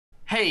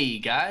Hey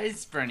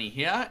guys, Breny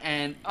here,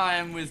 and I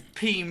am with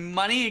P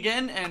Money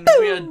again, and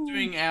we are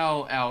doing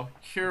our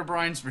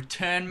Herobrine's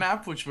return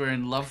map, which we're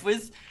in love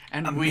with,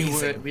 and we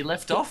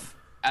left off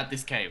at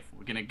this cave.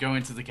 We're gonna go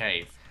into the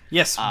cave.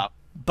 Yes,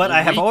 but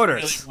I have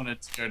orders. We really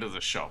wanted to go to the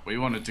shop. We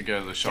wanted to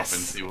go to the shop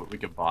and see what we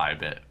could buy,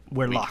 but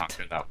we're we locked.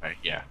 can't go that way.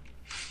 Yeah.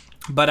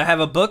 But I have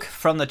a book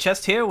from the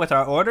chest here with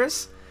our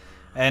orders,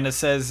 and it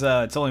says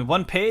it's only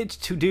one page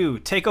to do.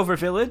 Take over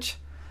village,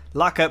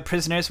 lock up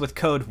prisoners with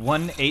code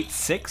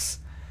 186,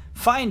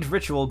 find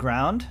ritual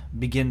ground,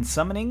 begin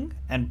summoning,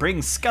 and bring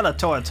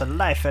Skeletor to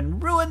life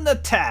and ruin the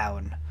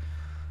town.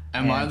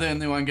 Am I the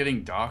only one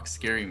getting dark,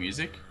 scary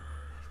music?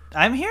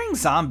 I'm hearing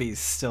zombies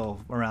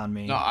still around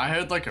me. No, I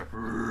heard like a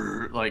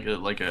I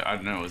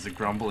don't know, it was a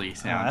grumbly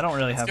sound. I don't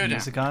really have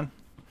music on.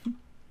 Oh,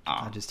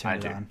 I just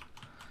turned it on.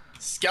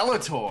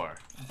 Skeletor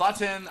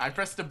button. I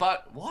pressed the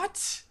button.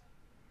 What?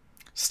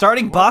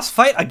 Starting boss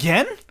fight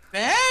again?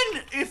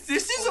 Man, if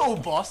this is all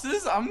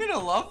bosses, I'm gonna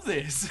love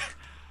this.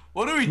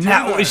 What do we do?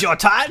 Now is your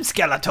time,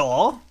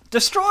 Skeletor.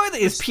 Destroy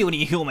these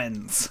puny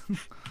humans.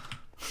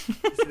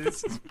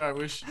 I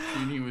wish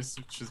puny was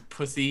such a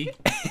pussy.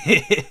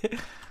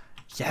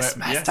 Yes,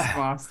 master. Yes,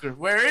 master.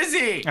 Where is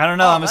he? I don't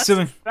know. I'm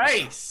assuming.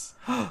 Face.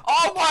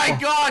 Oh my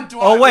God!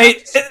 Dwight, oh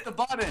wait! Hit the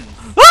button.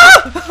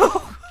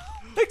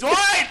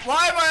 Dwight,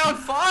 why am I on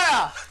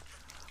fire?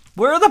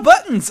 Where are the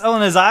buttons? Oh,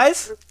 in his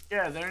eyes?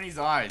 Yeah, they're in his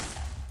eyes.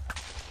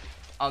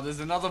 Oh, there's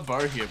another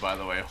bow here, by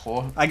the way.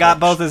 I got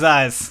both his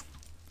eyes.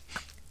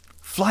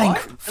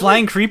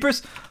 Flying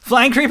creepers?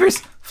 Flying creepers!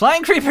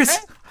 Flying creepers!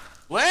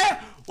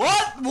 Where?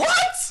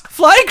 What?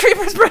 Flying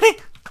creepers, Breny!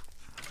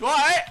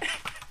 What?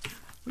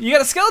 You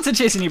got a skeleton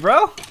chasing you,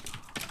 bro.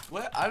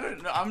 What? I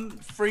don't know. I'm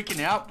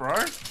freaking out, bro.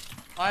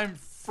 I'm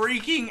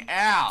freaking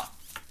out.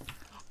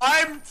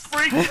 I'm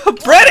freaking.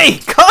 Breny,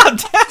 calm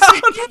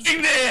down. Who's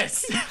doing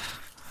this?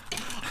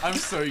 I'm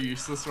so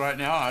useless right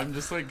now. I'm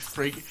just like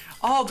freaking.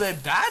 Oh, they're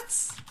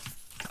bats?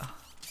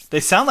 They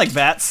sound like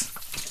bats.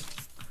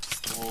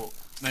 Well,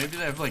 maybe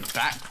they have like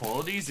bat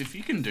qualities. If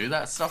you can do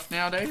that stuff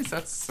nowadays,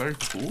 that's so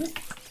cool.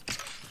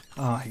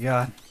 Oh my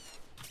God.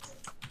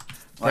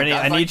 Like, Breny,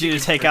 I need you to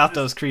take out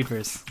those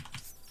creepers.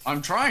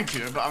 I'm trying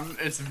to, but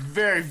it's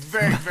very,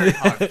 very, very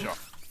hard job.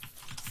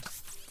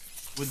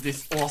 With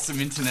this awesome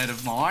internet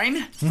of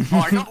mine.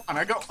 Oh,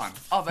 I got one.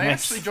 Oh, they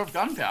actually drop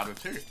gunpowder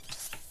too.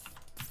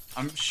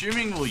 I'm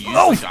assuming we'll use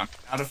the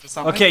gunpowder for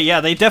something. Okay, yeah,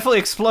 they definitely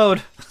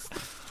explode.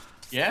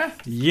 Yeah?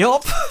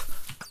 Yup.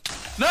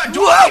 No,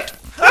 Dwight!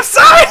 I'm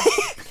sorry!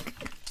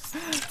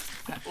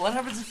 What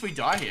happens if we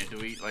die here? Do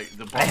we, like,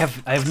 the boss?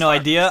 I have no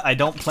idea. I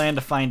don't plan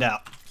to find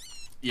out.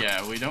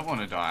 Yeah, we don't want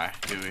to die,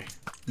 do we?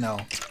 No.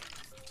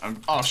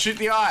 Oh, shoot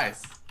the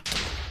eyes!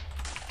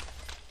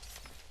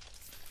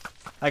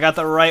 I got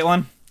the right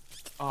one.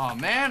 Oh,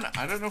 man,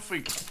 I don't know if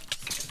we...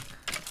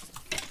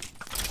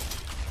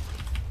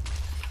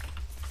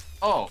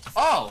 Oh!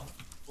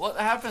 What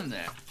happened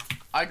there?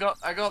 I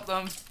got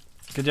them.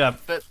 Good job.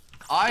 But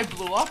I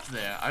blew up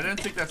there. I don't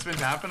think that's meant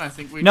to happen. I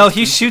think we... No,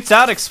 he shoots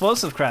out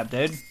explosive crap,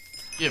 dude.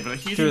 Yeah, but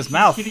through his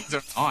mouth. He his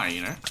own eye,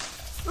 you know?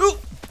 Ooh!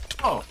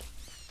 Oh!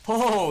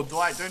 Oh,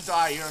 Dwight, don't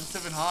die. You're on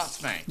 7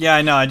 hearts, mate. Yeah,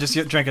 I know. I just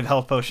drank a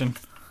health potion.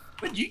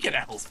 Where'd you get a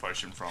health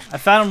potion from? I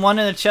found one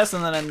in the chest,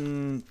 and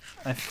then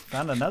I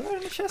found another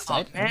in the chest.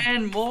 Oh,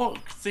 man, more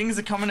things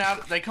are coming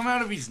out. They come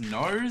out of his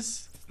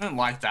nose. I don't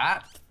like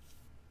that.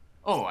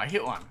 Oh, I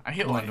hit one.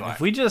 Dwight.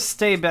 If we just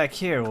stay back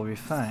here, we'll be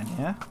fine,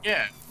 yeah?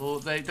 Yeah, well,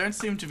 they don't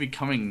seem to be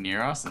coming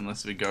near us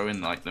unless we go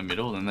in, like, the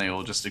middle, and they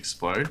all just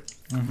explode.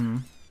 Mm-hmm.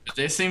 But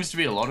there seems to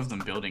be a lot of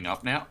them building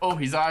up now. Oh,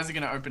 his eyes are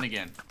going to open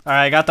again.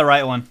 Alright, I got the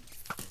right one.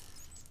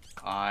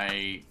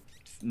 I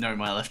know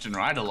my left and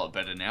right a lot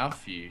better now,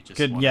 if you just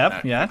good, want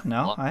yep, to yeah,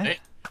 no,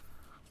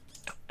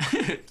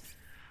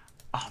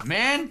 Oh,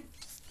 man!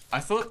 I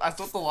thought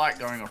the light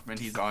going off meant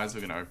his eyes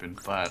were going to open,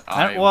 but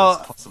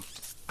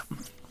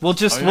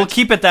we'll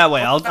keep it that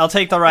way. I'll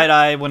take the right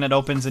eye when it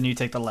opens and you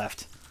take the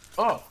left.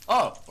 Oh.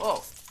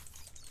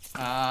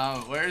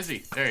 Where is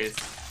he? There he is.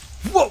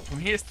 Whoa! Come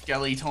here,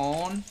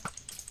 Skeleton.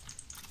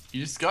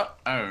 You just got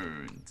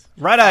owned.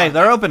 Right eye,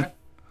 they're open.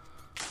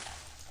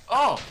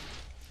 Oh!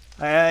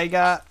 I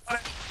got...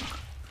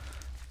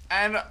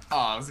 And,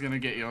 I was gonna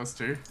get yours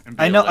too.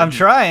 I know, I'm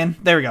trying.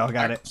 There we go, I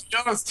got it.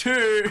 Yours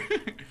too!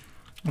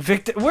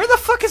 Victor, where the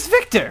fuck is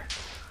Victor?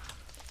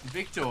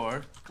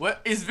 Victor?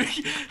 What is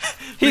Victor?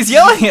 He's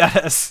yelling at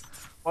us.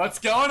 What's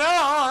going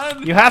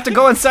on? You have to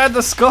go inside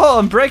the skull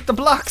and break the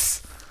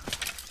blocks.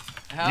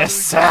 Yes,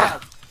 sir.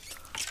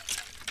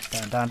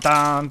 Dun dun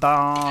dun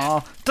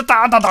dun dun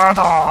dun dun dun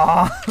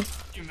dun.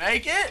 You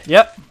make it?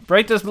 Yep.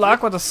 Break this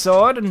block with a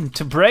sword and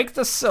to break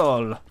the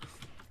soul.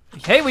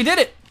 Hey, we did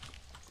it.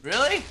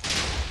 Really?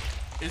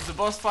 Is the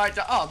boss fight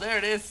done? Oh, there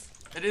it is.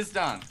 It is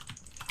done.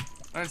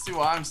 I don't see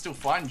why I'm still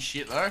fighting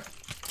shit though.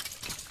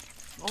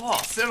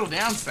 Oh, settle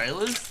down,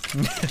 sailors.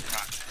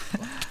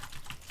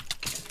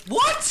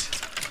 What?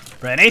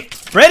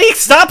 Breny,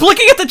 stop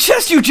looking at the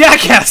chest, you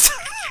jackass!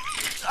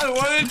 I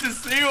wanted to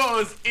see what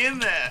was in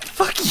there.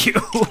 Fuck you.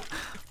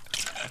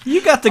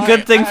 You got the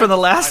good thing from the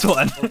last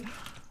one.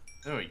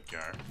 There we go.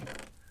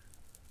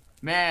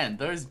 Man,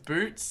 those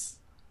boots.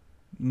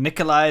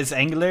 Nikolai's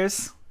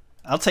Anglers.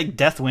 I'll take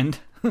Deathwind.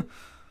 Alright,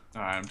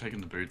 I'm taking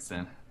the boots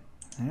then.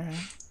 Alright.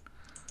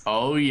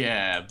 Oh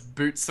yeah,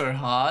 boots so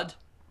hard.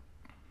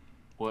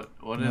 What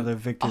Another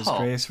Victor's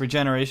Grace.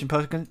 Regeneration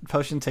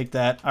potion, take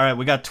that. Alright,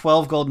 we got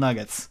 12 gold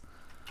nuggets.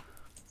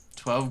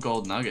 12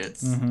 gold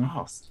nuggets?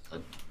 Oh,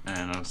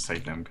 and I'll just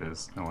take them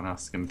because no one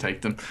else is going to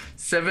take them.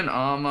 7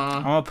 armor.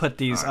 I'm going to put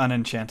these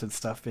unenchanted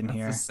stuff in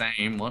here. The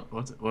same.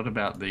 What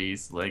about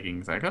these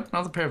leggings? I got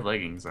another pair of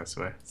leggings, I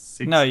swear.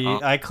 6 no,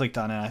 I clicked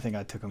on it. I think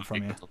I took them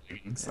from you.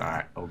 Yeah.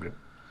 Alright, all good.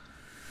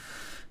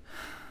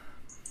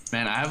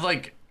 Man, I have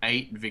like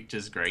 8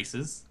 Victor's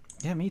Graces.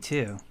 Yeah, me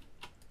too.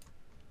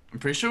 I'm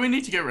pretty sure we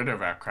need to get rid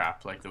of our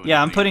crap.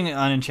 Yeah, I'm putting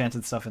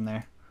unenchanted stuff in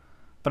there.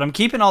 But I'm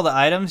keeping all the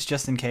items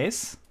just in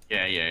case.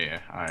 Yeah.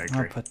 I agree.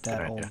 I'll put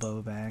that old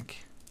bow back.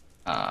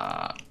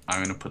 I'm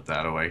gonna put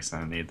that away because I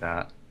don't need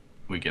that.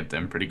 We get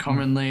them pretty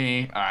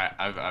commonly. Alright,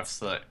 I've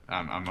select.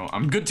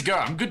 I'm good to go.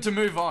 I'm good to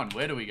move on.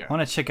 Where do we go? I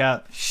want to check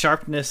out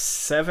Sharpness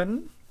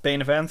 7,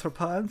 Bane of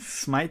Arthropods,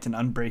 Smite, and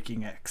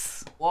Unbreaking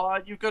X.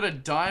 What? You've got a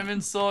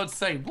diamond sword?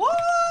 Say what?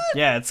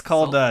 Yeah, it's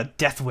called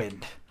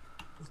Deathwind.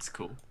 Looks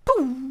cool.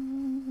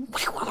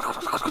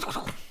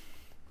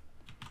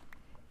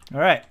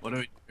 Alright. What do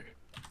we do?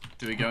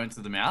 Do we go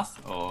into the mouth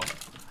or?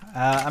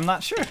 I'm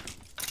not sure.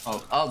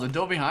 Oh, the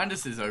door behind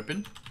us is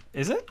open.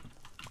 Is it?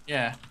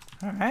 Yeah.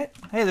 Alright.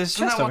 Hey, there's a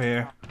chest over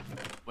here.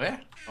 Where?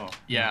 Oh,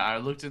 yeah, I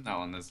looked in that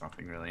one. There's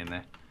nothing really in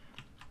there.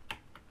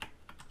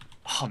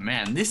 Oh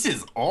man, this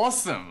is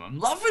awesome. I'm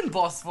loving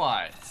boss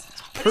fights.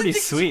 Pretty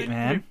sweet,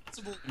 man.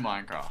 In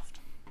Minecraft.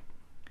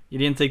 You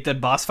didn't think that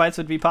boss fights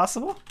would be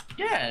possible?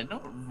 Yeah,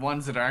 not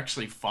ones that are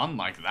actually fun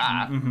like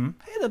that.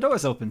 Hey, the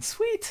door's open.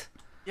 Sweet.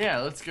 Yeah,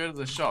 let's go to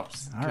the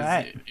shops.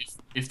 Alright.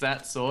 If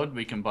that sword,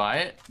 we can buy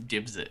it,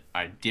 dibs it.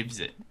 I dibs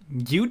it.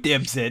 You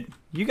dibs it.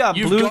 You got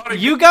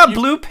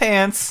blue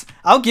pants.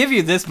 I'll give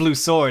you this blue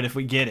sword if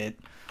we get it.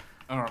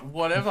 Alright,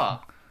 whatever.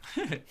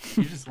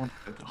 You just want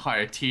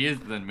higher tiers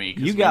than me.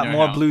 You got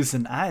more blues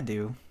than I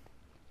do.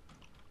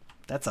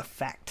 That's a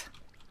fact.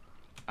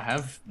 I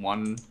have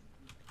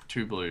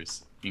 2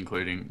 blues,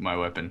 including my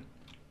weapon.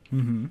 How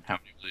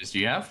many blues do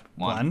you have?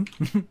 One.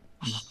 The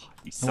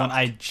one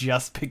I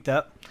just picked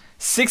up.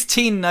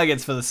 16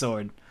 nuggets for the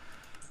sword.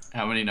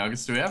 How many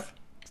nuggets do we have?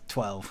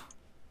 12.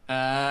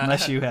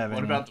 Unless you have it.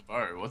 What about the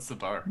bow? What's the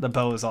bow? The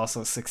bow is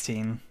also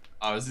 16.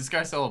 Oh, does this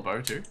guy sell a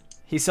bow too?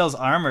 He sells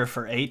armor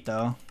for 8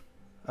 though.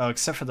 Oh,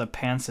 except for the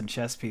pants and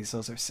chest piece,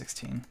 those are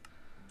 16.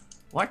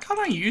 Why can't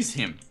I use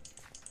him?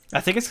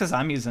 I think it's because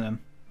I'm using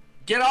him.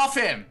 Get off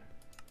him!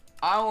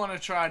 I want to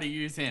try to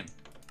use him.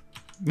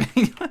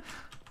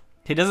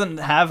 He doesn't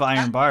have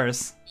iron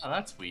bars. Oh,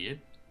 that's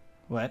weird.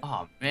 What?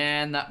 Oh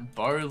man, that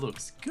bow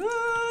looks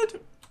good.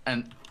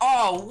 And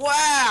oh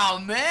wow,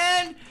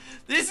 man,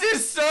 this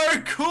is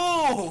so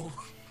cool.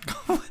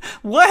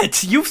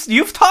 What?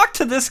 You've talked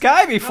to this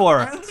guy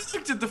before. I just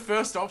looked at the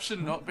first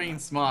option, not being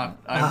smart.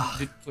 I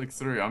did click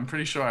through. I'm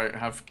pretty sure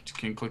I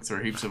can click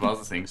through heaps of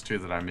other things too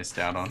that I missed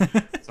out on.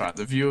 Sorry,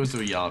 the viewers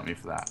will yell at me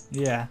for that.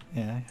 Yeah.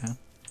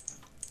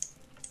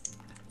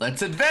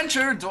 Let's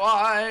adventure,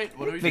 Dwight.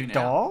 What do we do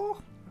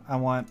now? I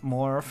want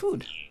more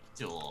food.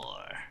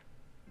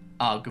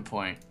 Oh, good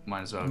point.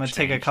 Might as well. I'm gonna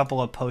take a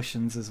couple of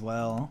potions as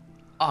well.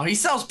 Oh, he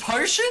sells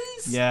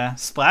potions? Yeah,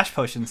 splash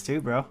potions too,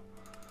 bro.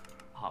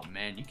 Oh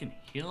man, you can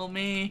heal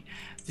me.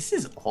 This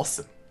is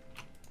awesome.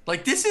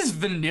 Like, this is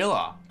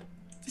vanilla.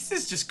 This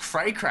is just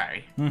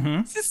cray-cray.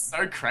 This is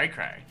so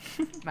cray-cray.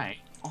 Mate,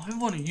 I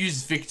want to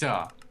use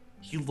Victor.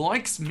 He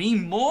likes me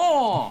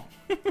more.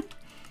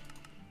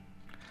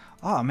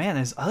 Oh man,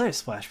 there's other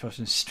splash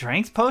potions.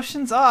 Strength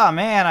potions? Oh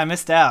man, I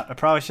missed out. I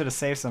probably should have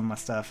saved some of my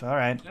stuff.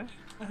 Alright.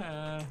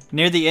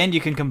 Near the end, you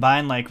can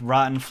combine like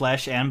rotten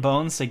flesh and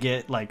bones to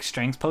get like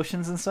strength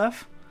potions and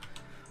stuff.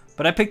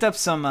 But I picked up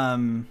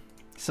some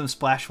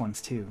splash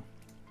ones too,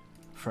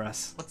 for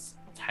us. What's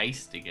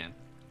haste again?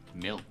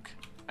 Milk.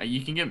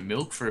 You can get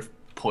milk for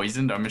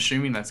poisoned. I'm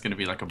assuming that's going to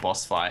be like a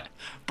boss fight.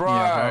 Bro,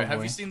 yeah,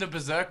 have you seen the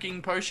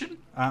berserking potion?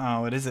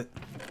 What is it?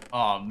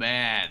 Oh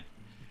man,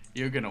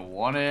 you're going to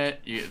want it.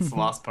 It's the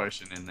last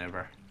potion in there,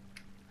 bro.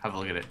 Have a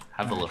look at it.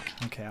 Have a look.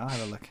 Okay, I'll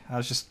have a look. I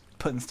was just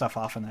putting stuff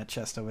off in that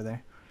chest over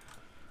there.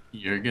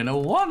 You're gonna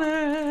want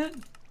it.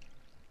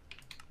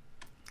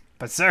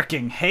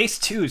 Berserking,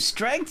 haste 2,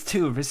 strength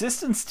 2,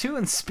 resistance 2,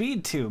 and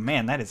speed 2.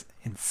 Man, that is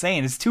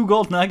insane. It's 2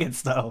 gold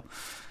nuggets though.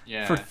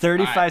 Yeah. For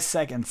 35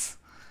 seconds.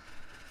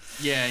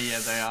 Yeah,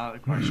 they are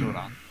quite short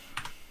on.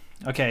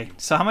 Okay,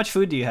 so how much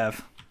food do you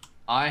have?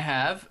 I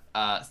have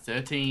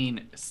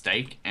 13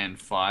 steak and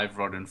 5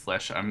 rotten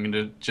flesh. I'm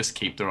gonna just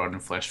keep the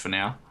rotten flesh for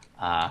now.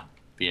 But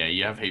yeah,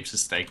 you have heaps of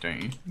steak,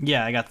 don't you?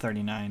 Yeah, I got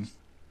 39.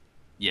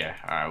 Yeah,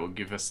 alright, we'll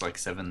give us like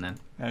 7 then.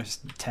 There's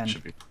 10.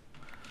 Should be.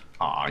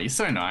 Aw, you're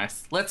so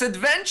nice. Let's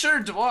adventure,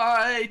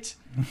 Dwight!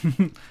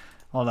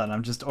 Hold on,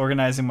 I'm just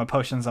organizing my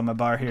potions on my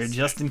bar here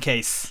just in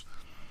case.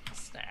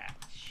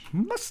 Mustache.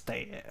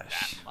 Mustache.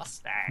 That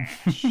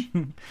mustache.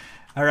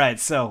 All right,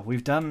 so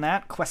we've done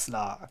that quest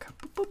log.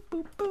 Boop, boop,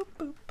 boop, boop,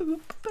 boop,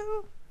 boop,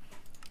 boop.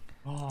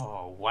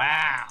 Oh,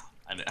 wow.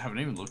 I haven't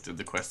even looked at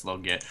the quest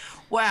log yet.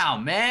 Wow,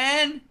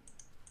 man.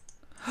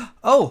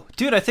 Oh,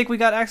 dude, I think we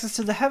got access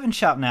to the Heaven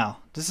Shop now.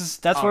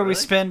 That's where we really?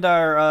 spend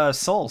our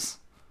souls.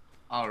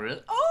 Oh,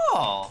 really?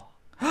 Oh.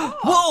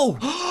 Whoa!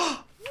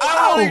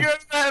 I want to go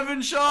to the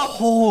Heaven Shop.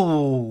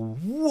 Oh,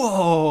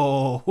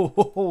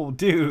 whoa,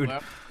 dude.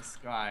 Well, this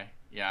guy.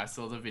 Yeah, I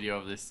saw the video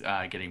of this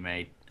getting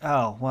made.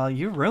 Oh, well,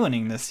 you're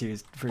ruining this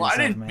series for Well, I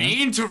yourself, didn't man.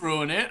 mean to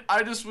ruin it.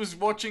 I just was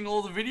watching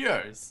all the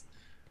videos.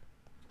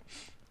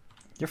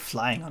 You're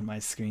flying on my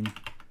screen.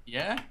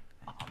 Yeah?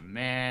 Oh,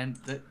 man.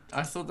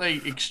 I thought they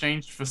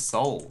exchanged for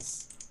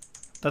souls.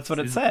 That's what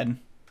it said.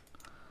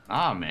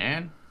 Ah,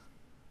 man.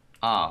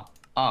 Oh,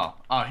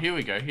 here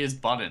we go. Here's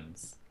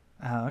buttons.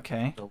 Oh,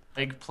 okay. The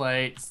leg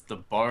plates, the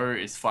bow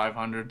is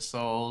 500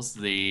 souls,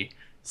 the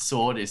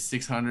sword is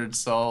 600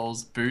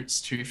 souls,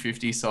 boots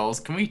 250 souls.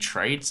 Can we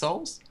trade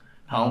souls?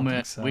 I don't think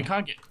Helmet. so. We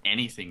can't get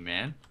anything,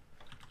 man.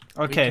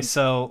 Okay,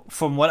 so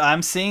from what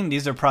I'm seeing,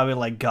 these are probably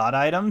like god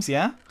items,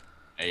 yeah?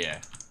 Yeah.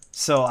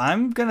 So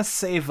I'm gonna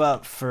save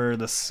up for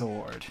the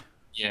sword.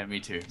 Yeah, me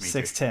too. Me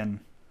 610.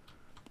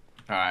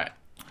 too. Alright.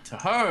 To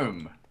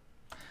home.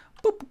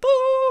 Boop, boop,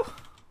 boo.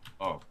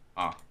 Oh.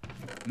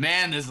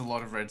 Man, there's a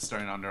lot of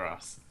redstone under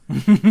us.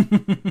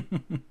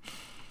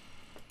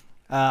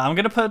 I'm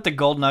gonna put the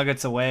gold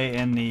nuggets away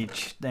in the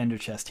ender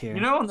chest here.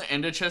 You know, on the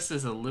ender chest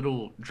there's a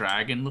little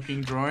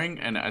dragon-looking drawing,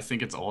 and I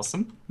think it's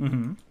awesome.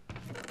 Mm-hmm.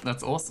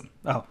 That's awesome.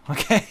 Oh,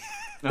 okay.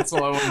 That's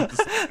all I wanted to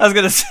say. I was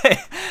gonna say.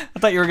 I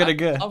thought you were gonna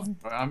go.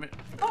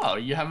 Oh,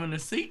 you're having a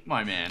seat,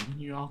 my man.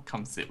 I'll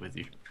come sit with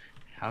you.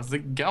 How's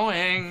it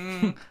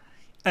going?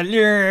 I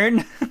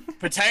learn.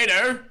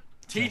 Potato,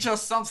 teach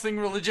us something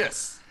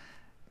religious.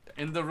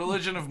 In the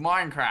religion of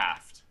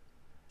Minecraft.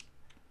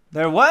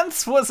 There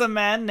once was a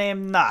man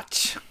named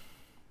Notch.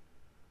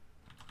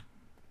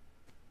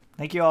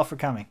 Thank you all for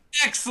coming.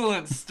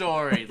 Excellent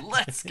story.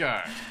 Let's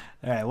go.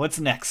 Alright, what's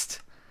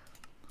next?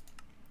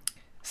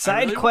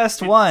 Side really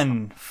quest want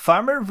 1.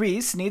 Farmer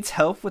Reese needs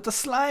help with the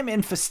slime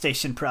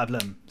infestation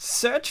problem.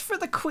 Search for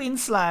the queen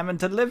slime and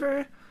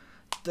deliver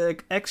the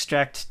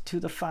extract to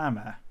the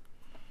farmer.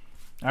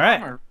 Alright.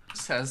 Farmer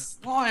says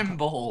slime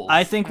balls.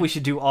 I think we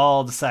should do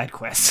all the side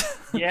quests.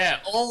 Yeah,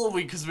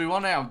 because we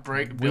want our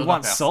break. We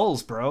want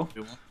souls, bro.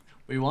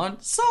 We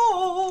want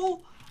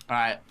soul.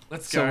 Alright,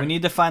 let's go. So we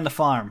need to find the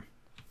farm.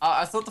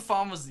 I thought the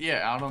farm was,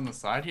 out on the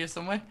side here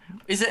somewhere.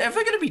 Is it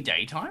ever going to be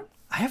daytime?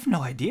 I have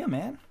no idea,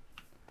 man.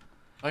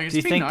 Like, Do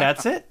you think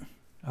that's it?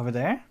 Over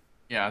there?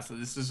 Yeah, so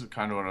this is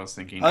kind of what I was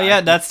thinking. Oh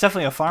yeah, that's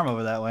definitely a farm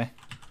over that way.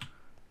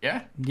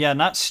 Yeah? Yeah,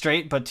 not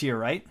straight, but to your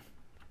right.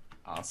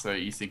 So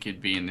you think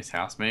it'd be in this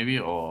house maybe,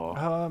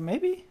 or...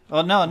 Maybe?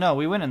 Oh, no,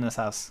 we went in this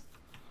house.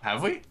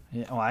 Have we?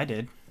 Yeah, oh, I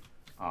did.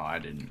 Oh, I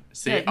didn't.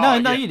 See, Yeah,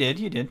 no, you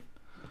did.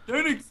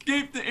 Don't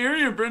escape the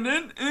area,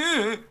 Brendan.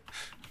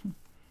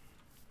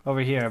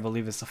 Over here, I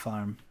believe it's the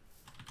farm.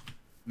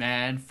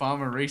 Man,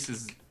 Farmer Reese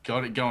has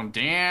got it going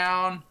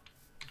down.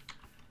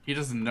 He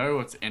doesn't know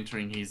what's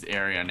entering his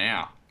area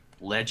now.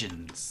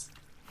 Legends.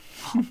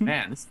 Oh,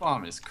 man, this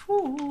farm is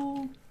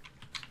cool.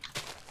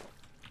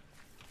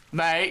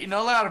 Mate, you're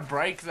not allowed to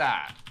break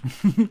that.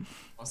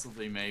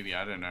 Possibly, maybe,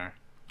 I don't know.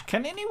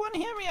 Can anyone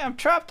hear me? I'm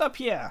trapped up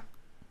here.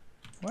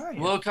 Where are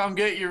you? We'll come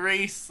get you,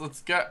 Reese.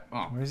 Let's go.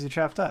 Oh, Where's he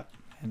trapped up?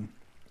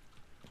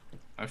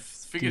 I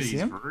figured Do you see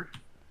he's him? rude.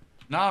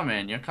 Nah,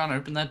 man, you can't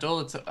open that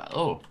door. It's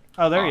Oh,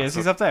 there he is.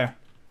 He's up there.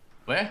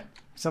 Where?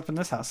 He's up in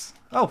this house.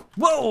 Oh,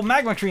 whoa,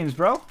 magma creams,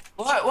 bro.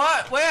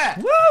 What? Where?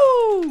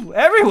 Woo!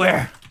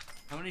 Everywhere.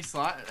 How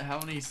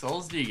many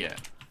souls do you get?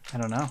 I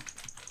don't know.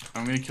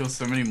 I'm gonna kill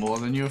so many more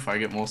than you if I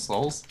get more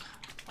souls.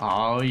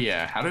 Oh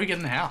yeah. How do we get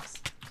in the house?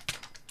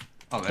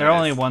 Oh, there They're it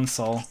only is. one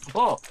soul.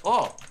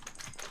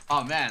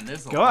 Oh man,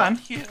 there's a Go lot on.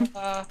 here.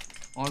 Well,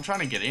 I'm trying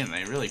to get in.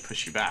 They really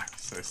push you back,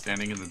 so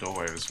standing in the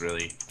doorway was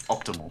really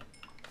optimal.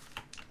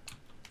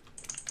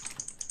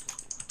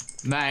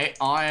 Mate,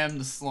 I am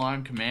the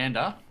slime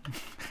commander.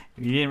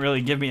 You didn't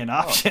really give me an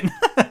option.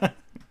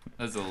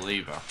 There's a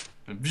lever.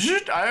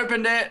 I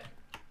opened it.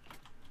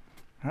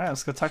 All right,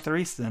 let's go talk to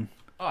Reese then.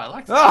 Oh, I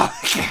like that.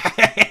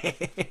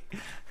 Oh,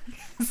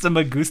 it's a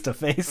Magusta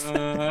face.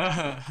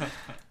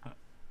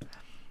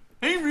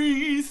 Hey,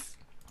 Reese.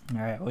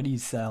 All right, what are you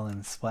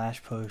selling?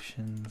 Splash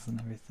potions and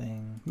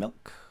everything.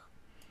 Milk.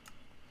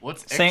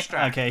 What's Same.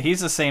 extract? Okay,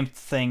 he's the same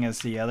thing as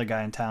the other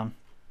guy in town.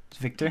 It's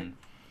Victor.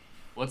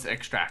 What's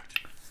extract?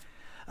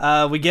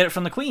 We get it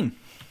from the queen.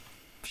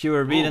 If you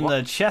were reading what?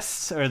 the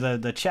chest or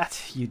the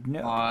chat, you'd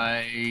know.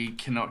 I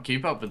cannot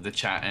keep up with the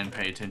chat and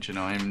pay attention.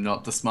 I am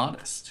not the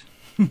smartest.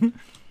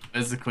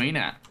 Where's the queen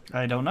at?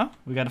 I don't know.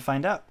 We got to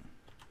find out.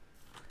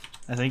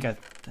 I think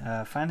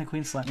I find the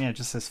queen slime. Yeah, it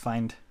just says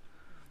find.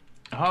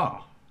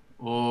 Oh,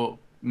 well,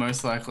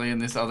 most likely in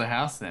this other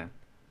house then.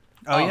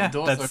 Oh, yeah, the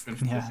door's that's- open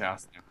for yeah. this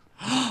house now.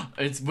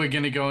 We're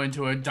gonna go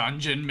into a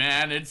dungeon,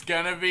 man. It's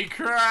gonna be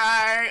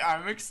cray.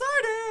 I'm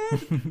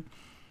excited.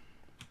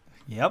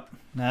 Yep.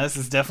 Now this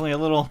is definitely a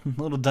little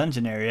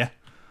dungeon area.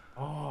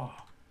 Oh,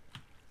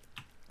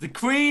 The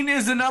Queen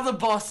is another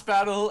boss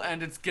battle,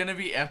 and it's gonna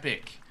be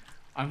epic.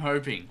 I'm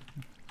hoping.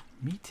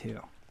 Me too.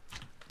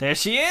 There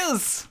she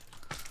is!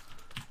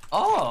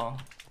 Oh,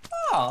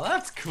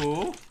 that's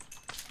cool.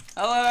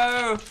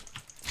 Hello.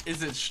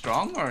 Is it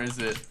strong or is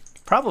it?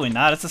 Probably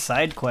not. It's a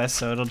side quest,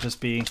 so it'll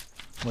just be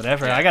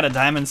whatever. Yeah. I got a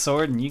diamond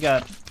sword, and you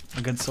got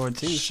a good sword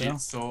too. Shit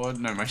So sword.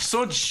 No, my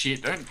sword's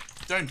shit.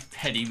 Don't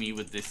petty me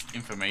with this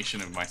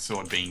information of my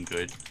sword being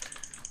good.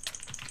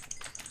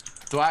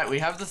 Dwight, we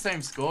have the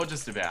same score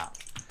just about.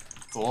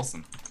 It's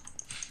awesome.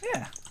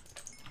 yeah.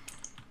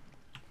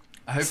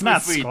 I hope It's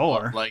not if we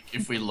score.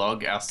 if we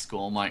log, our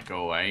score might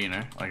go away. You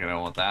know, like I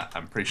don't want that.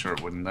 I'm pretty sure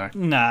it wouldn't though.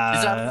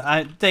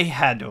 Nah, they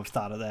had to have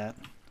thought of that.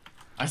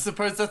 I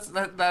suppose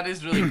that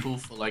is really cool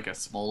for like a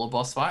smaller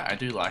boss fight. I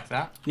do like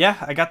that. Yeah,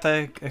 I got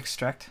the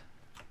extract.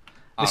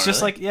 It's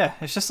just really? like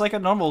it's just like a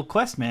normal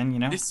quest, man. You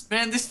know. This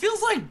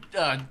feels like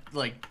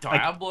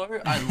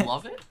Diablo. I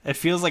love it. It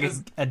feels like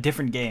a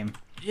different game.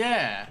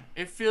 Yeah,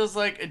 it feels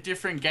like a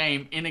different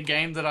game in a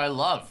game that I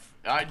love.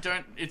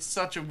 It's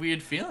such a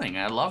weird feeling.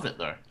 I love it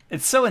though.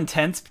 It's so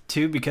intense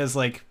too because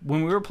like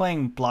when we were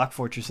playing Block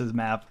Fortress's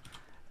map,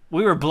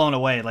 we were blown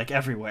away like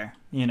everywhere,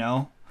 you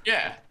know?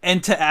 Yeah.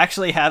 And to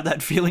actually have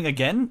that feeling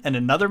again in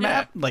another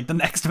map, like the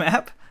next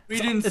map,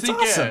 We didn't it's think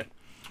awesome.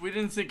 we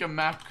didn't think a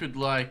map could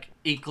like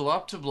equal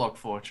up to Block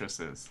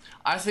Fortresses.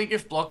 I think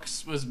if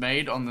Blocks was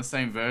made on the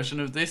same version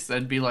of this,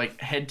 they'd be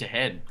like head to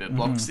head. But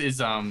Blocks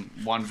is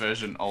one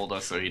version older,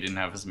 so he didn't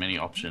have as many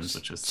options,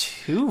 which is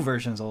 2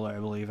 versions older, I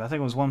believe. I think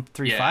it was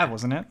 1.35, Yeah.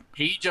 wasn't it?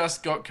 he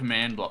just got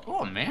command block.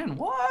 Oh man,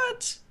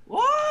 what?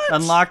 What?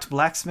 Unlocked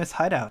Blacksmith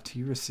Hideout.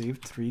 You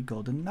received 3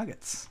 golden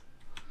nuggets.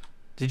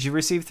 Did you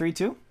receive 3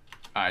 too?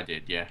 I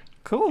did, yeah.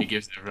 Cool. He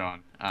gives everyone.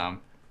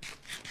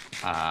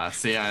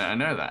 See, I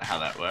know how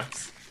that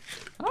works.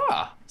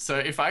 So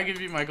if I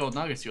give you my gold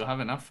nuggets, you'll have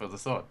enough for the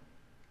sword.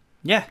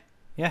 Yeah,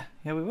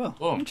 we will.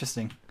 Boom.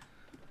 Interesting.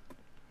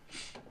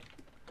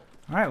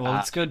 All right, well,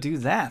 let's go do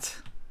that.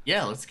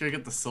 Yeah, let's go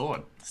get the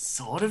sword. The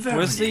sword of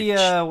Where's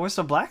Erenich. where's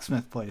the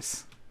blacksmith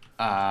place?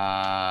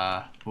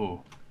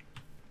 Ooh.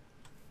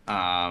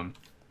 I'm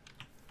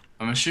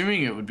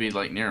assuming it would be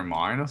like near a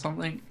mine or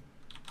something.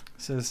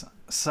 It says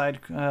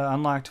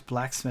unlocked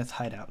blacksmith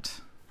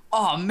hideout.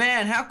 Oh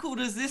man, how cool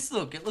does this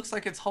look? It looks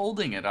like it's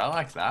holding it. I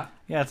like that.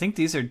 Yeah, I think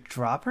these are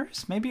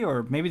droppers, maybe,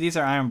 or maybe these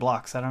are iron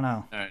blocks. I don't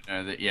know. No,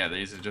 yeah,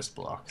 these are just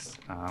blocks.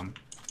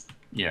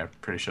 Yeah,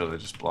 pretty sure they're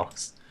just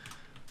blocks.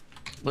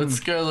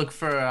 Let's go look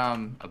for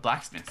a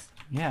blacksmith.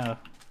 Yeah,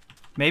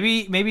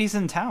 maybe he's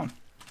in town.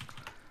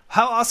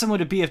 How awesome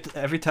would it be if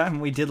every time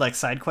we did like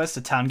side quests,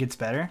 the town gets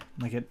better,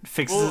 like it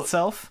fixes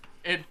itself?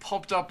 It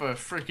popped up a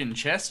freaking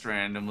chest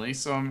randomly,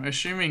 so I'm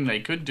assuming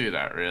they could do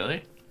that.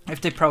 Really? If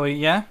they probably,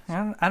 yeah,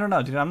 I don't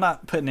know, dude. I'm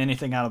not putting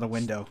anything out of the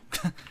window.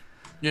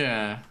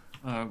 Yeah.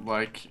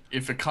 Like,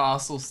 if a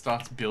castle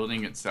starts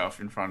building itself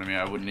in front of me,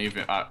 I wouldn't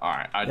even...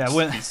 Alright, I'd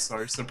just be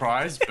so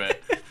surprised, but...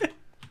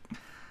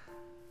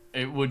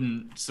 It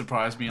wouldn't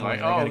surprise me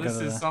like, I oh, gotta this go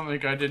to is the-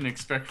 something I didn't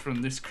expect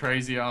from this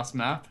crazy-ass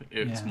map.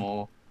 It's Yeah.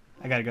 more...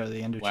 I gotta go to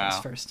the ender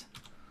chest first.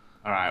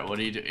 Alright, what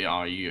do you do?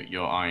 Oh,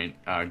 you're iron,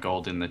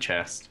 gold in the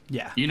chest.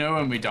 Yeah. You know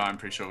when we die, I'm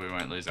pretty sure we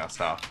won't lose our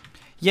stuff.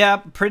 Yeah,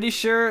 pretty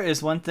sure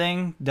is one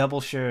thing.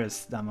 Double sure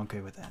is I'm okay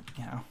with that.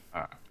 You know.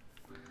 Alright.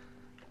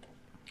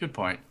 Good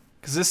point.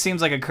 Because this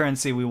seems like a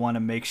currency we want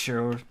to make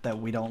sure that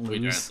we don't lose. We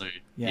don't lose.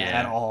 Yeah,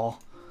 at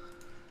all.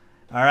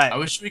 All right. I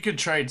wish we could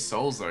trade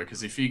souls though,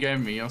 because if you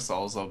gave me your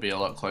souls, I'll be a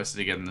lot closer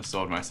to getting the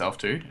sword myself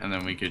too, and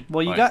then we could.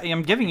 Well, you like... got.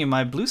 I'm giving you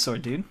my blue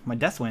sword, dude. My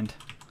Deathwind.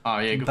 Oh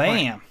yeah, good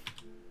Bam. point.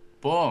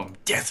 Boom,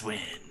 Deathwind.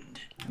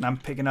 And I'm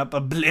picking up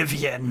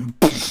Oblivion.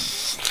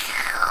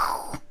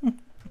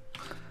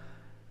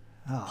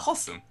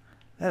 Awesome.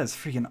 That is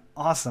freaking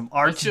awesome.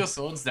 What's your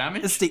sword's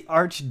damage? It's the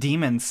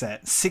Archdemon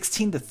set,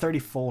 16 to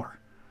 34.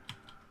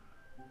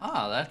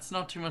 Ah, that's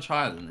not too much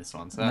higher than this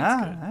one, so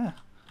that's good. Yeah.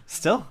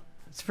 Still,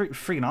 it's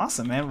freaking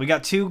awesome, man. We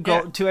got two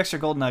extra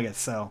gold nuggets,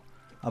 so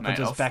I'll put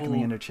those back in the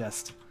ender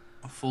chest.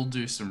 I'll full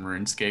do some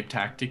RuneScape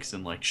tactics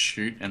and like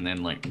shoot and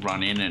then like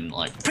run in and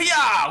like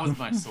Pia with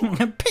my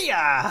sword.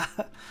 Pia!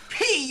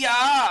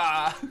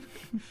 Pia!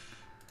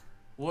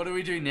 What do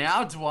we do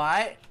now,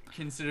 Dwight?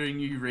 Considering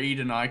you read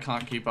and I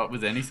can't keep up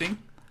with anything.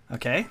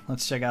 Okay,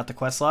 let's check out the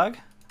quest log.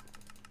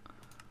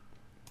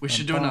 We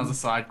should do another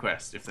side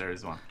quest if there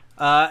is one.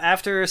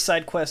 After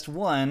side quest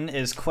 1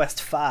 is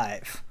quest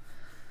 5.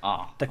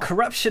 The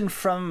corruption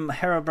from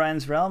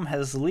Herobrine's realm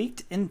has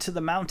leaked into the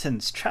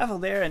mountains. Travel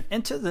there and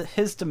enter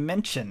his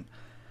dimension.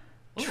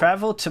 Ooh.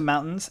 Travel to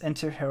mountains,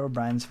 enter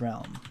Herobrine's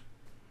realm.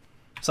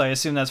 So I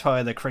assume that's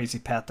probably the crazy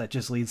path that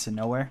just leads to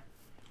nowhere.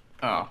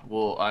 Oh,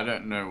 well, I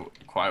don't know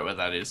quite where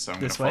that is, so I'm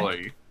going to follow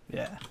you.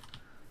 Yeah.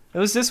 It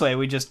was this way.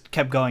 We just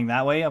kept going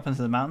that way up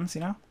into the mountains,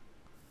 you know?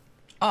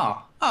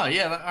 Oh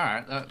yeah,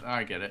 alright,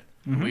 I get it.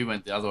 We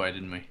went the other way,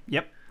 didn't we?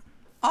 Yep.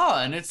 Oh,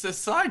 and it's a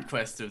side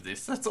quest of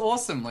this. That's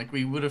awesome. Like,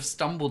 we would have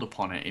stumbled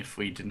upon it if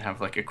we didn't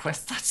have, like, a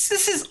quest.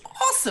 This is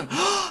awesome.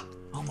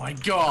 Oh, my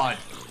God.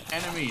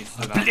 Enemies.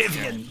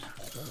 Oblivion.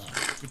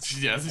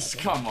 Yeah,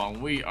 come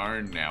on, we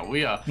own now.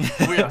 We are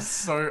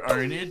so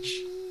ownage.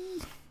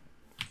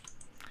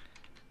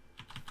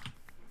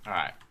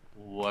 Alright,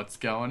 what's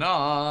going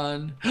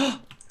on?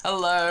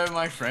 Hello,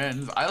 my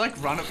friends. I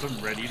like run at them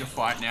ready to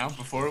fight now.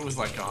 Before it was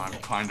like, oh, I'm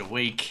kind of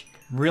weak.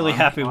 Really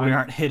happy we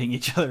aren't hitting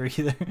each other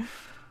either.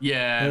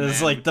 Yeah,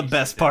 it's like the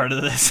best part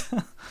of this.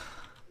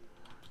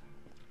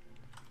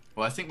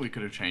 Well, I think we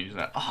could have changed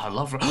that. Oh, I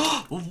love it.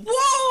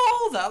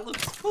 Whoa, that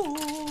looks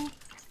cool.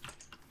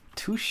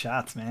 2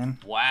 shots, man.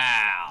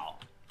 Wow.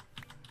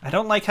 I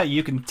don't like how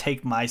you can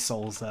take my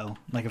souls though.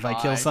 Like if I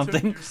kill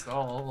something. Took your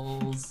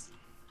souls.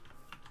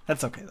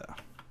 That's okay though.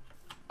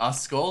 Are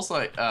souls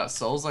like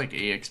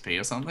EXP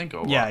or something?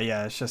 Or what?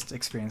 Yeah, it's just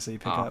experience that you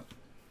pick up.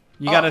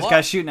 You got a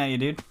guy shooting at you,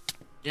 dude.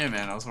 Yeah,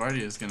 man, I was worried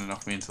he was gonna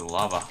knock me into the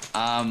lava.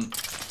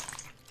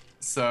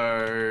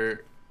 So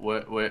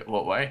what way?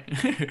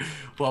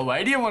 What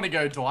way do you want to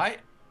go, Dwight?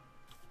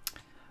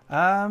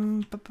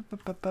 Or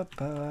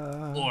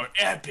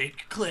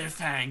epic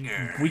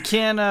cliffhanger. We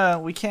can't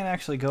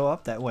actually go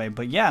up that way,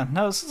 but yeah,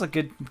 no, this is a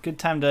good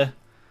time to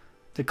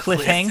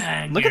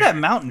cliffhang. Look at that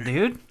mountain,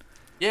 dude.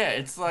 Yeah,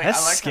 it's like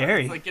that's I like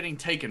scary. It's like getting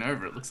taken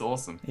over. It looks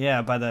awesome.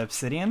 Yeah, by the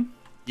obsidian.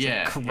 It's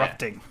yeah, like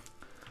corrupting. Yeah.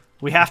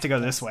 We have to go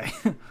this way.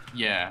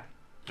 Yeah,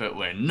 but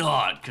we're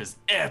not, cause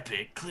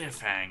epic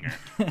cliffhanger.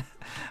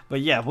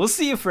 But yeah, we'll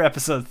see you for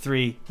episode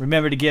 3.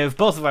 Remember to give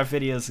both of our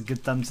videos a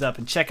good thumbs up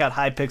and check out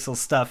Hypixel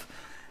stuff.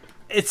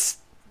 This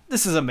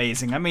is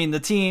amazing. I mean,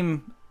 the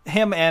team,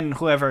 him and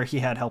whoever he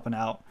had helping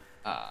out.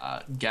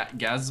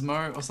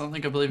 Gazmo or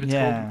something, I believe it's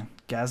called. Yeah,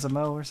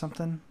 Gazmo or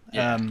something.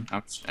 Yeah,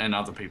 and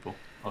other people,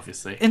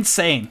 obviously.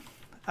 Insane.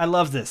 I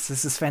love this.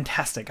 This is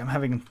fantastic. I'm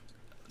having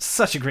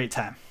such a great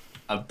time.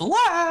 A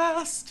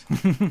blast!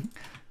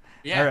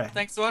 Yeah, all right.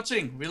 Thanks for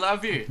watching. We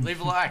love you. Leave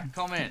a like,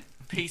 comment.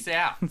 Peace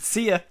out.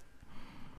 See ya.